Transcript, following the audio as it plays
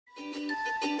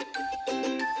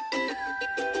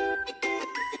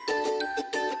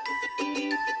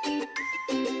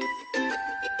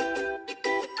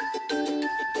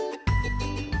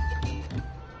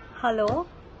Hello,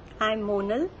 I'm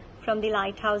Monal from the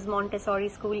Lighthouse Montessori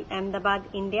School, Ahmedabad,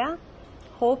 India.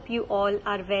 Hope you all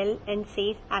are well and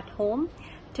safe at home.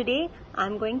 Today,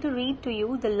 I'm going to read to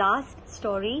you the last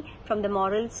story from the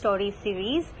Moral Story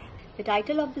series. The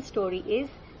title of the story is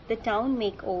The Town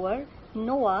Makeover.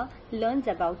 Noah Learns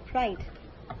About Pride.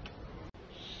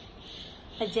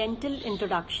 A gentle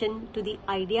introduction to the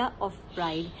idea of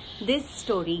pride. This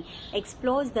story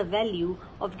explores the value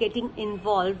of getting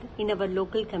involved in our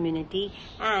local community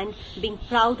and being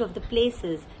proud of the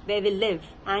places where we live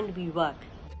and we work.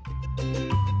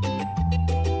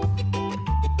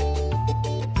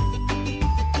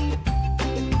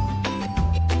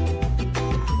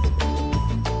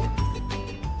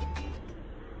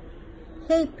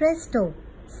 "Hey presto,"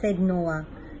 said Noah,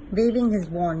 waving his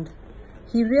wand.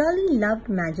 He really loved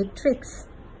magic tricks.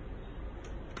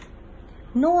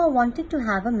 Noah wanted to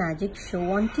have a magic show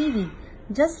on TV,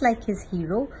 just like his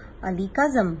hero, Ali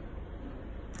Kazam.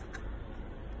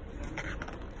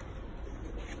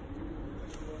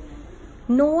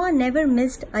 Noah never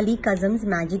missed Ali Kazam's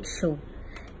magic show.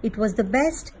 It was the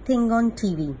best thing on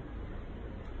TV.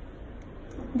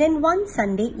 Then one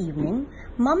Sunday evening,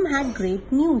 Mum had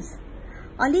great news.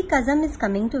 "Ali Kazam is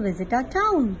coming to visit our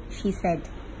town," she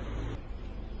said.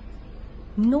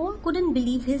 Noah couldn't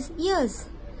believe his ears.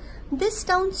 "This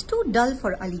town's too dull for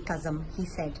Ali Kazam," he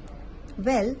said.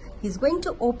 "Well, he's going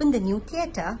to open the new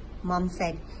theatre," Mum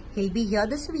said. "He'll be here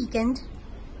this weekend."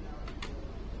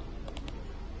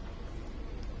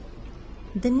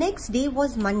 The next day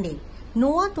was Monday.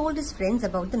 Noah told his friends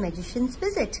about the magician's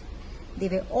visit.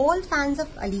 They were all fans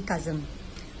of Ali Kazam.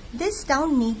 "This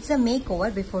town needs a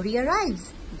makeover before he arrives,"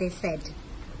 they said.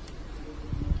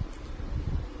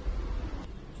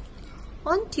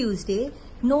 On Tuesday,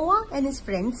 Noah and his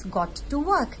friends got to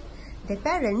work. Their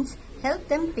parents helped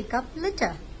them pick up litter.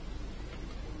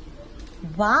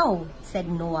 "Wow,"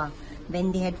 said Noah when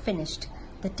they had finished.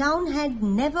 "The town had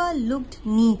never looked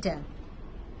neater."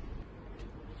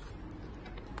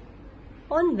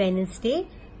 On Wednesday,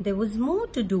 there was more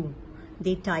to do.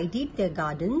 They tidied their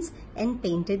gardens and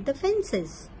painted the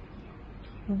fences.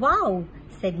 "Wow,"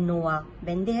 said Noah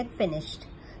when they had finished.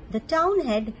 "The town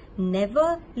had never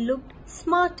looked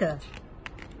smarter."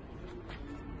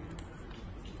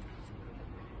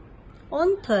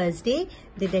 On Thursday,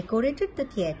 they decorated the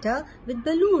theatre with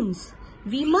balloons.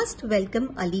 "We must welcome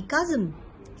Ali Kazam,"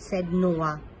 said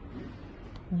Noah.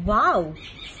 "Wow,"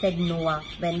 said Noah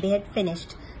when they had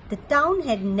finished. "The town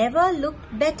had never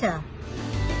looked better."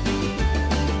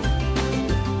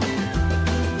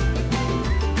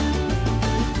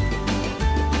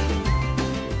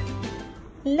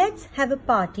 "Let's have a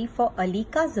party for Ali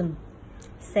Kazam,"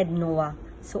 said Noah.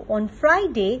 So on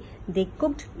Friday, they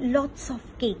cooked lots of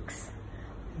cakes.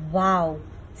 "Wow,"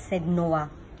 said Noah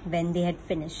when they had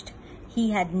finished. He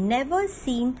had never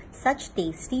seen such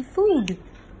tasty food.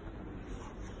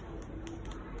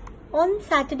 On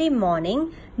Saturday morning,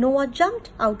 Noah jumped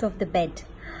out of the bed.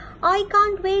 "I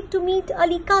can't wait to meet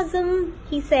Ali Kazam,"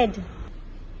 he said.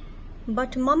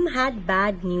 But Mum had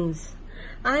bad news.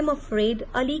 "I'm afraid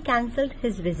Ali cancelled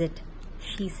his visit,"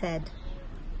 she said.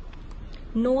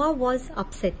 Noah was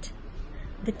upset.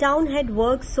 The town had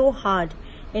worked so hard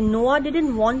and Noah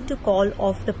didn't want to call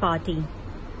off the party.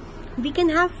 "We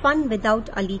can have fun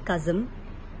without Ali Kazam,"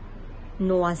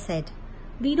 Noah said.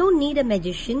 "We don't need a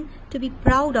magician to be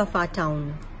proud of our town."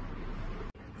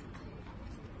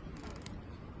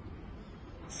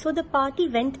 So the party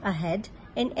went ahead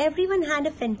and everyone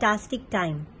had a fantastic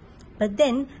time. But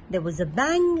then there was a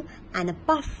bang and a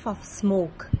puff of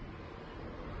smoke.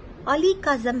 Ali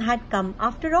Kazam had come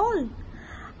after all.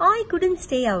 "I couldn't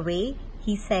stay away,"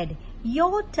 he said.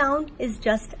 "Your town is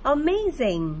just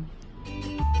amazing."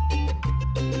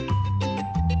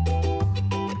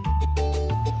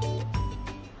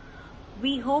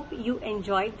 We hope you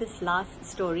enjoyed this last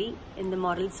story in the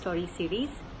Moral Story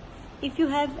series. If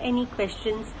you have any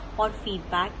questions or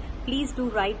feedback, please do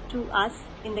write to us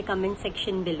in the comment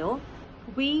section below.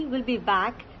 We will be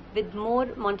back with more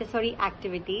Montessori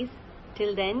activities.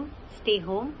 Till then, stay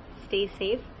home, stay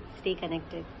safe, stay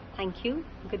connected. Thank you.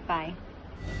 Goodbye.